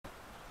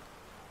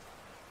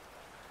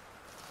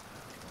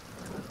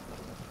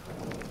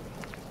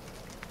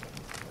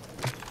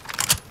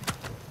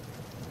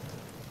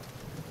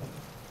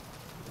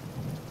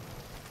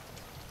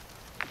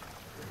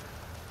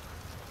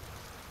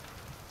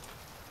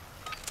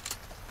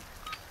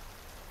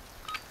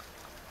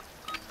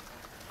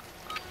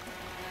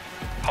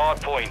hard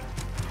point.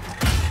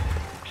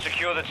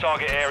 Secure the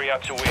target area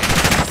to win.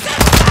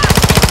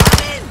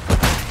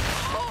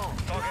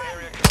 Target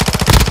area control.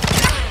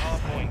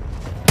 Hard point.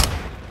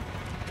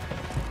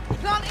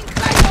 Planting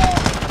Claymore!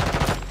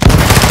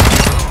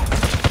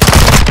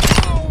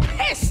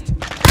 Pissed!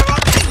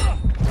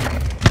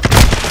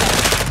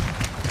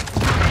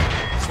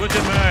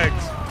 Switching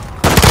mags.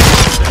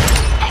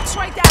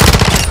 X-ray down!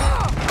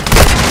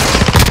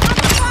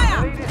 Under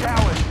fire! Lead is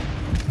ours.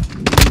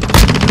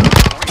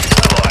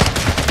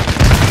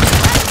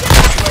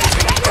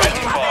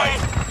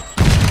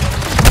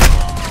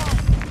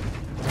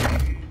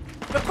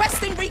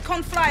 Requesting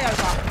recon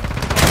flyover.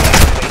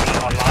 Waiting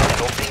online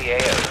and off the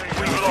AO.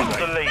 We've lost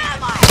the lead.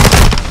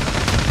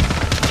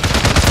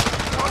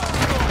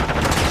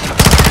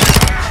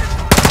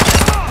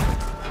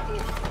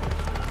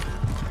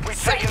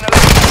 We've taken the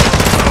lead.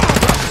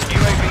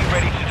 UAV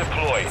ready to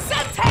deploy.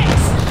 Semtex!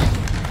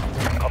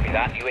 Copy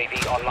that. UAV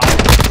online.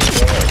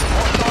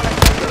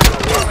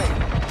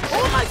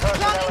 Almost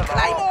planting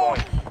Claymore!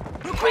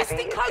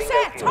 Requesting close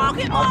air!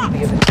 Target marked!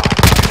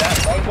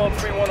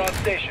 1131 on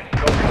station.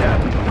 Go for that.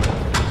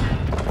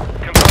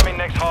 Confirming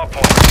next hard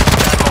point.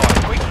 Stand by.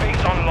 Quick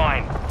feeds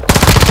online.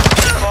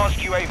 Advanced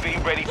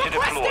UAV ready to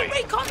deploy. Requesting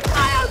recon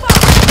flyover!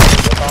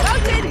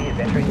 Loaded! is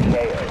entering the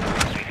AO.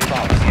 Be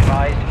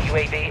advised,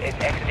 UAV is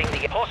exiting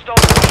the hostile.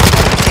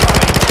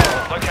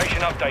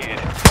 Location updated.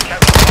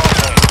 Capture hard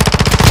point.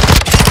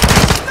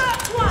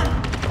 Marked one!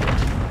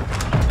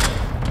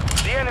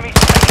 The enemy's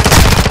taking the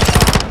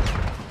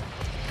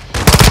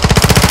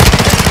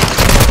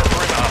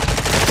perimeter.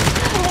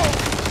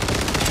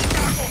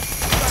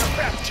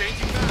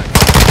 Changing mag.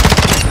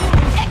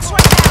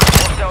 X-ray down!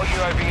 Hostile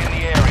UAV in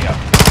the area.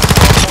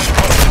 Hard point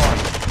qualified.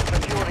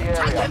 Secure the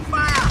area. Taking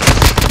fire!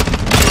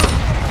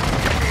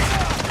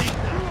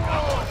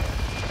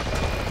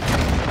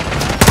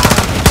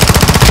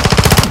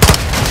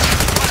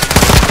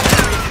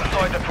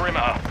 Inside the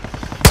perimeter.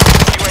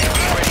 UAV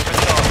ready for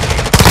tasking.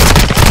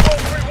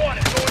 431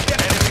 is going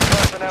down. Enemy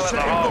personnel at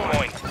the hard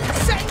point.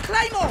 Setting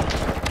Claymore!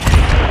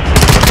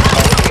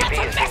 UAV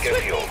is bingo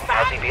fuel.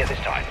 RCB at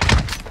this time.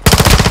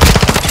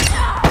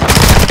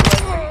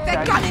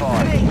 They're gunning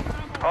for me!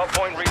 Hard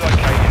point relocated.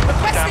 Stand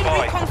Requesting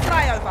by. recon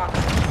flyover!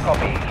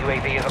 Copy.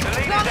 UAV is on the lead.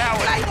 Is Planting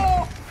ours.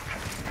 Claymore!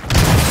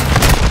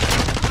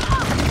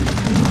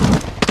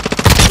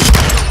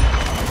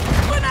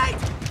 Grenade!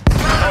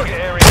 Target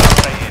area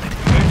updated.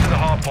 Move to the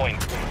hard point.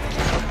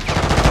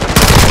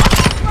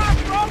 Run,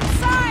 wrong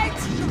side!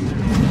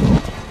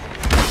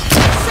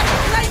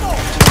 Setting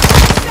Claymore!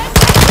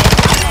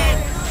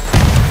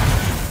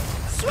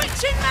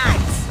 Switching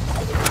mags!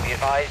 Be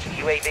advised,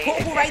 UAV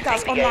Portable is radars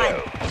exiting the online.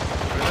 AO.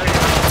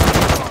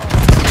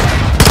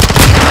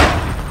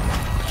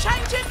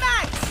 Changing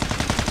mags!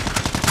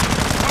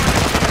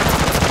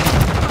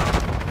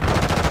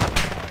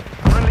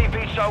 Friendly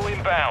VSO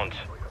inbound.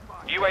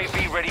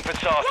 UAV ready for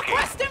tasking.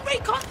 Requesting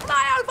recon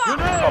flyover!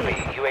 Copy.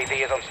 UAV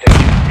is on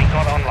station.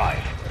 Recon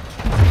online.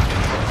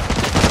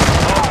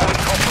 Hardpoint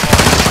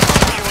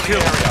compromised. Secure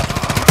the area.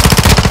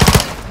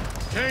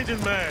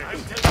 Changing mag.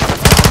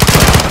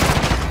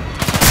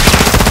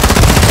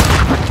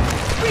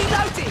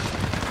 Reloading!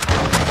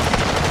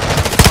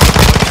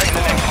 Take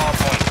the next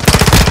hardpoint.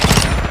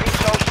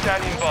 VSO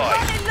standing by.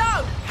 Running low!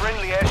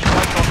 Friendly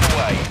airstrike on the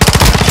way.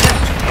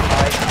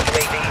 Advised,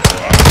 UAV is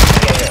exiting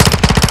the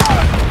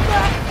AO.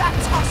 Burn that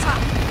tosser!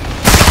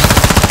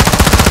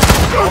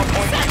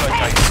 Hardpoint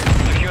relocated.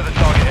 Secure the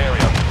target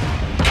area.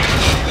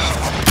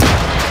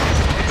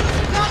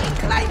 Planting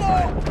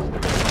Claymore!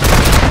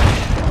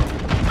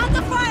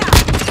 Under fire!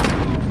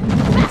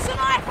 That's an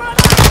eye for an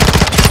eye!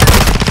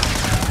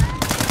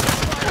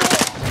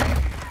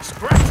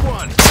 Scratch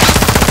one.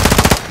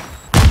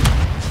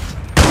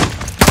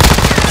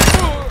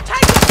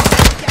 Take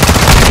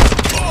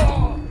it!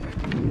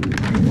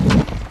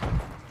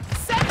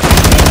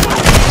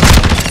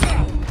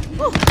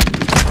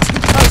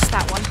 Close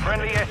that one.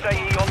 Friendly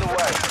SAE on the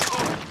way.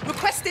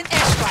 Requesting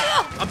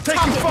airstrike. I'm taking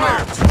Target fire.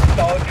 marked.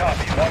 Solid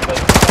copy. One goes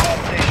to the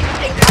station.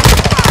 Incoming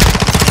fire!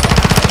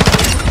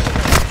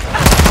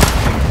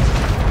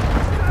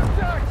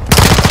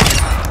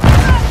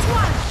 Marked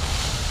one!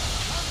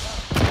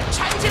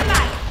 Changing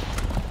mag!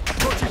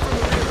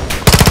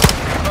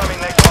 Confirming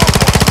next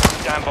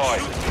hardpoint. Stand by.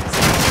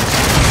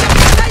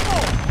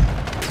 Claymore!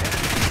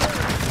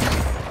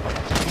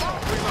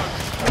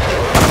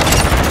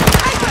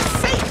 Take a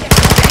seat!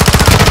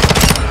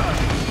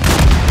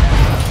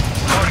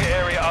 Target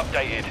area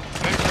updated.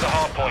 Move to the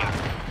hard point.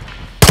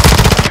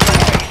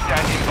 UAV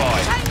standing by.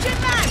 Changing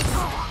mags!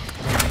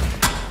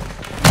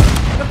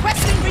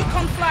 Requesting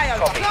recon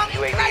flyover. Copy. Planting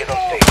UAV is on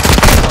Claymore!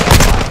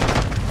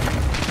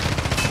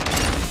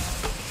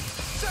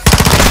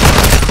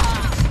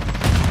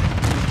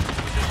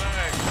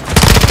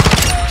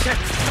 station.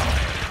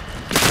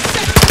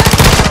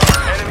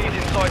 Enemies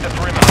inside the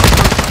perimeter.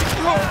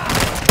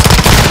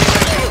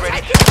 UAV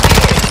ready to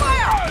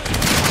Fire!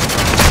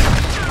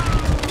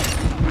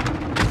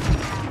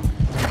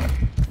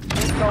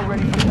 go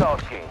ready for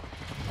tasking.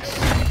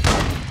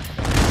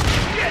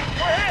 Yes,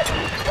 we're here!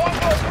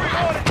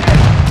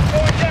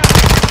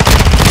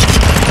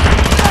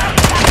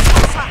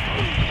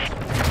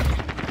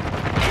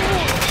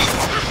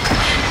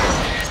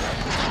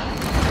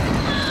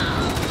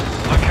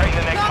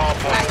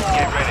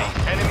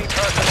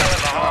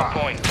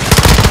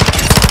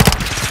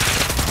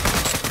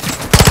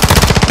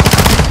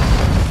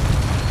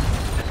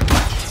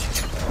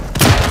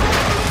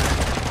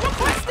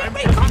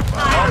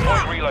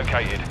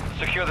 relocated.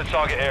 Secure the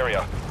target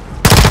area.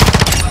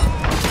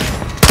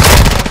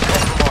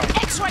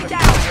 X-ray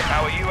down!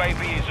 Our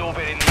UAV is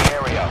orbiting the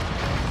area.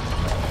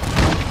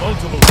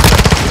 Multiple.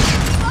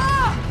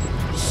 Ah!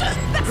 Shoot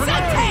the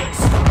Sentex!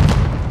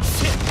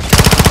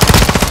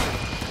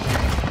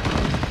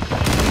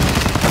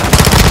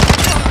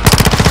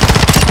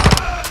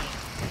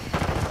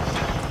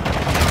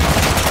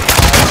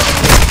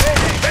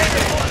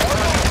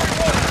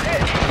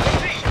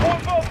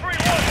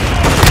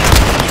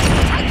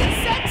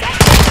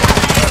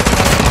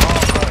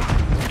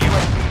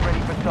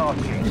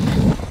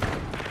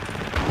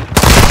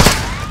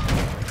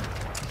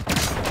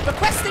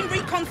 Requesting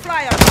recon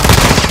flyer.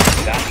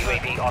 That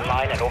UAV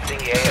online and orbiting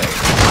the AO.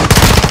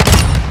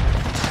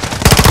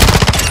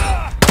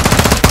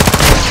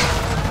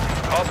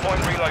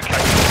 Hardpoint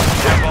relocated.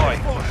 Stand by.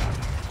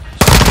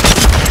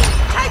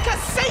 Take a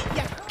seat,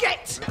 you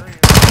git!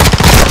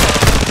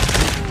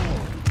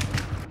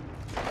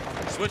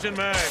 Switching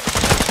mags.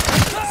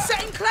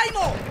 Setting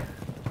Claymore!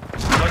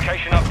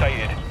 Location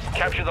updated.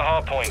 Capture the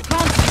hardpoint.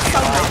 Can't see so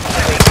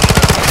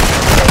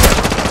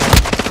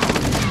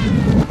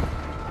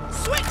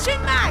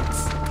switching mags!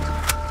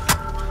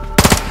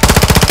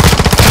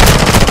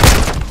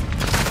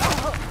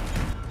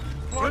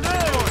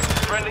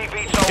 Friendly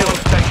VTOL on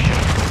station.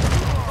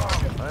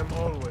 I'm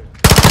always.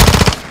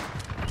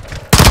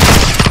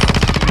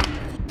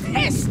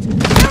 Pissed!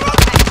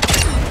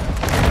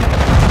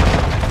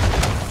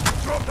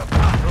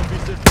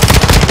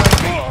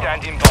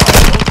 Standing by.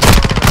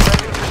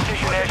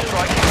 Precision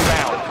airstrike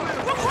inbound.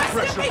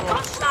 Requesting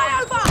recon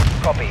flyover!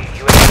 Copy.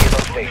 UAV is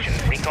on station.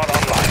 Recon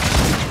online.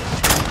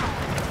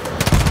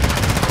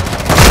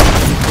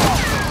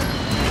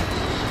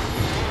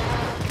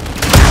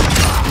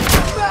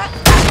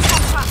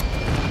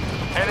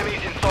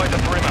 Enemies inside the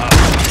perimeter.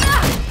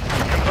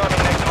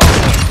 Confirming next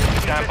hardpoint.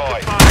 Stand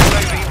by.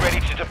 UAV ready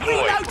to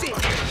deploy. Reloading!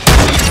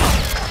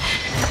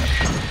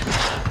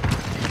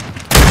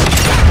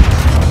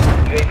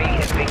 UAV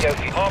is bingo.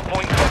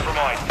 Hardpoint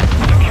compromised.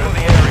 Secure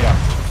the area.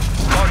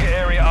 Target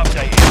area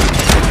updated.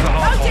 Secure the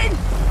hardpoint. Loading!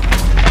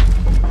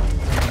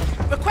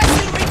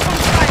 Requesting recon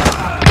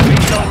flyover!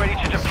 VTOL ready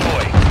to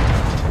deploy.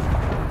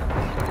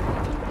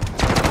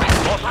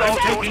 Hostile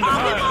launching the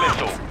cruise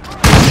missile.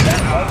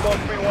 Longbow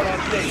 3-1 on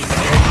station.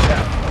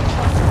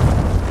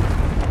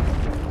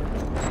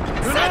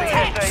 Friendly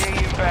SAE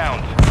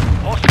inbound.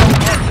 Hostile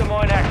cluster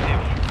mine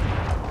active.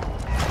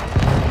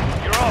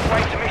 You're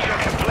halfway to mission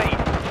complete.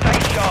 Stay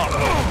sharp.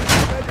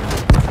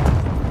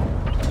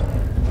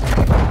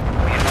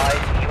 We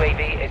advise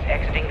UAV is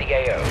exiting the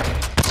AO.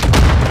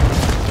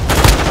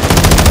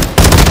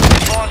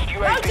 Advanced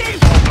UAV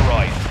is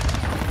authorized.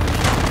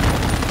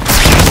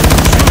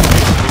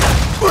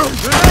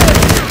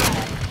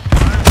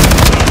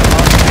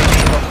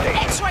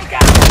 X-ray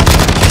down!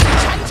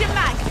 Changing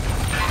mag!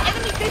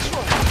 Enemy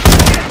visual!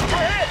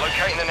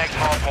 Locating the next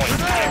hardpoint.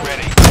 Get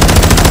ready.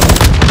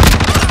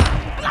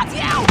 Bloody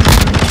hell!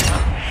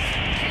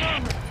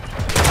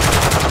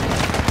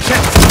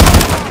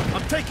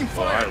 I'm taking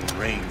fire.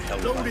 Rain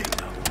loading.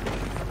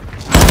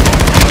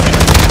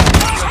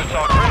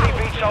 Friendly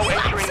VTOL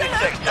entering the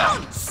sector.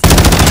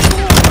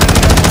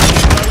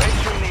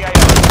 Entering the AO.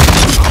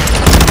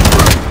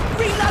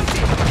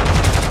 Reloading!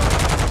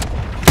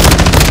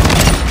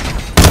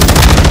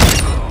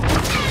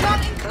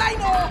 Planting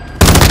Claymore!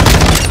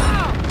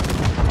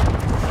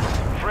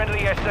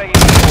 Friendly SAE.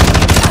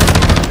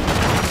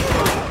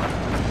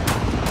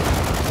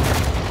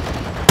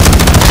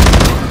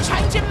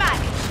 Changing mag!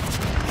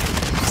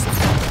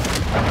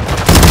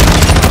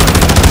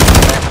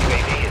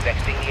 UAV is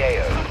exiting the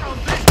AO.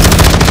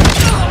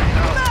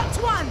 Marked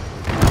one!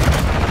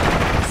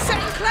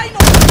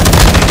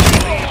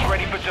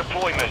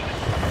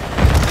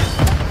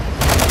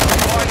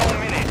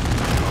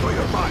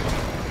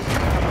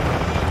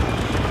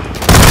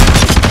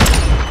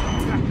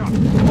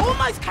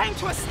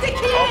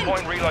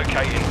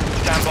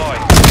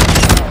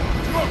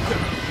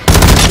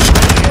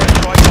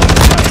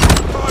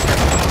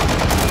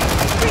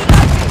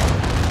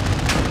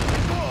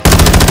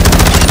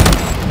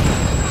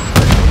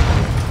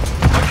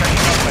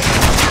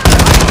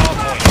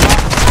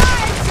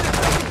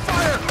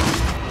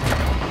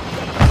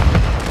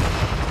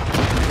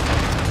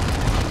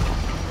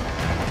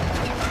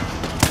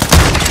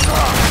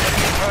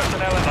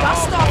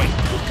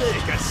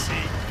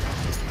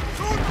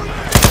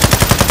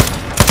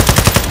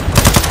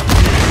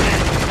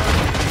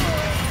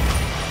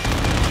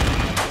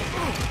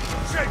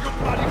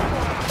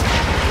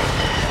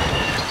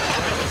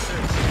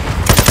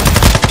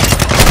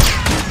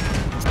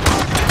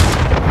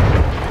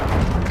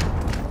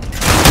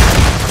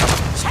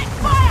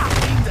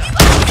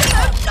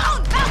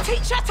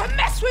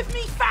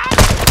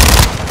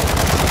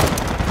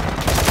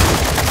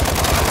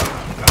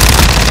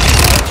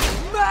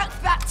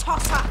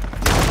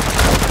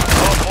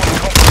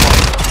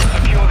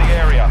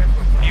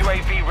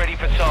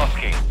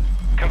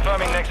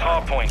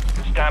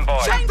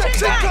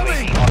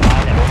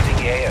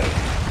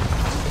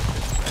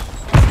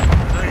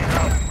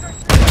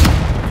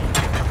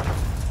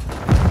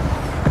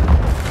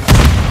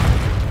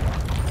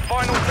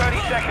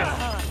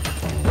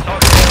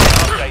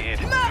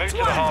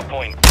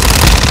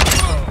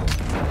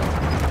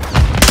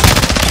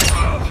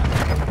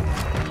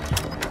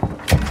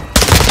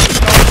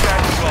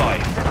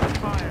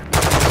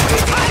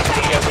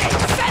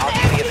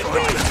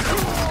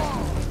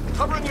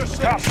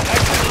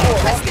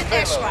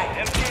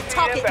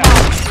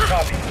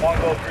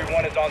 Bravo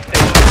 3-1 is on station.